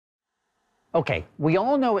Okay, we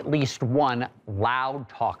all know at least one loud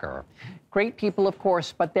talker. Great people, of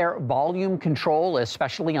course, but their volume control,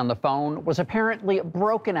 especially on the phone, was apparently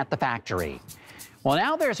broken at the factory. Well,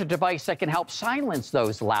 now there's a device that can help silence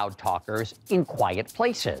those loud talkers in quiet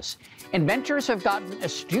places. Inventors have gotten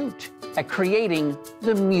astute at creating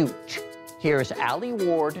the mute. Here's Alie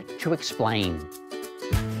Ward to explain.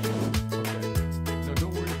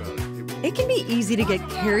 It can be easy to get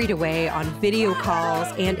carried away on video calls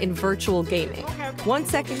and in virtual gaming. 1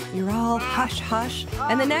 second, you're all hush hush,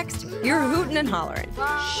 and the next, you're hooting and hollering.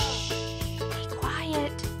 Shh, be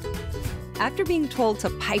quiet. After being told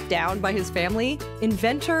to pipe down by his family,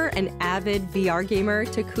 inventor and avid VR gamer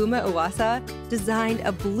Takuma Iwasa designed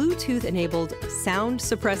a Bluetooth-enabled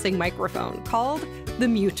sound-suppressing microphone called the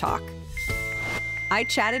MuTalk. I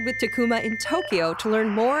chatted with Takuma in Tokyo to learn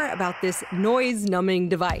more about this noise-numbing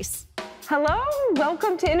device. Hello,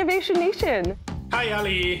 welcome to Innovation Nation. Hi,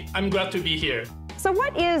 Ali. I'm glad to be here. So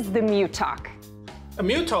what is the MuTalk? A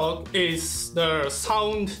MuTalk is the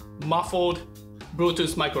sound muffled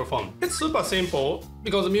Bluetooth microphone. It's super simple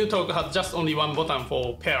because the MuTalk has just only one button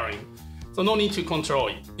for pairing, so no need to control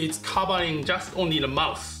it. It's covering just only the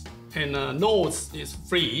mouth, and nose is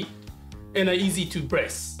free and easy to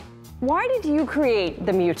breathe. Why did you create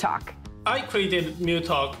the MuTalk? I created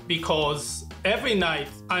MuTalk because every night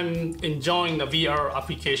I'm enjoying the VR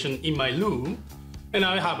application in my room, and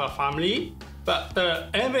I have a family, but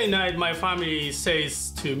every night my family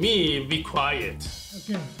says to me, be quiet.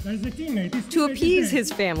 To appease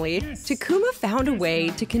his family, Takuma found a way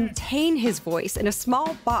to contain his voice in a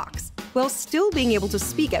small box while still being able to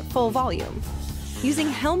speak at full volume. Using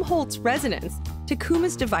Helmholtz resonance,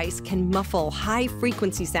 Takuma's device can muffle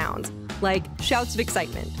high-frequency sounds like shouts of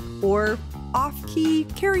excitement or off-key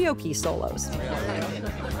karaoke solos.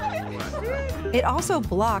 It also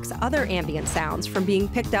blocks other ambient sounds from being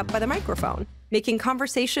picked up by the microphone, making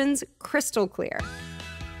conversations crystal clear.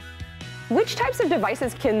 Which types of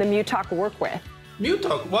devices can the MuTalk work with?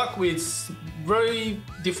 MuTalk works with very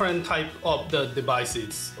different type of the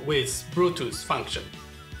devices with Bluetooth function.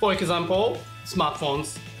 For example,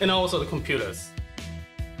 smartphones and also the computers.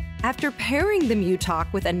 After pairing the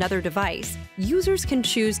MuTalk with another device, users can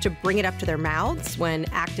choose to bring it up to their mouths when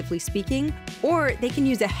actively speaking, or they can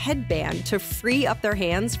use a headband to free up their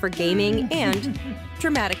hands for gaming and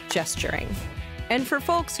dramatic gesturing. And for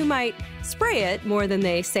folks who might spray it more than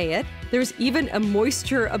they say it, there's even a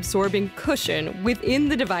moisture-absorbing cushion within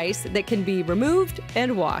the device that can be removed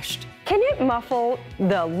and washed. Can it muffle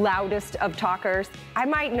the loudest of talkers? I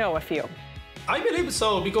might know a few. I believe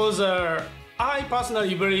so because I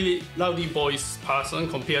personally very loudly voice person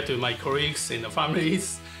compared to my colleagues and the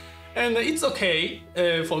families, and it's okay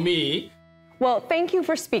for me. Well, thank you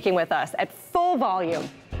for speaking with us at full volume.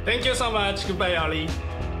 Thank you so much. Goodbye, Ali.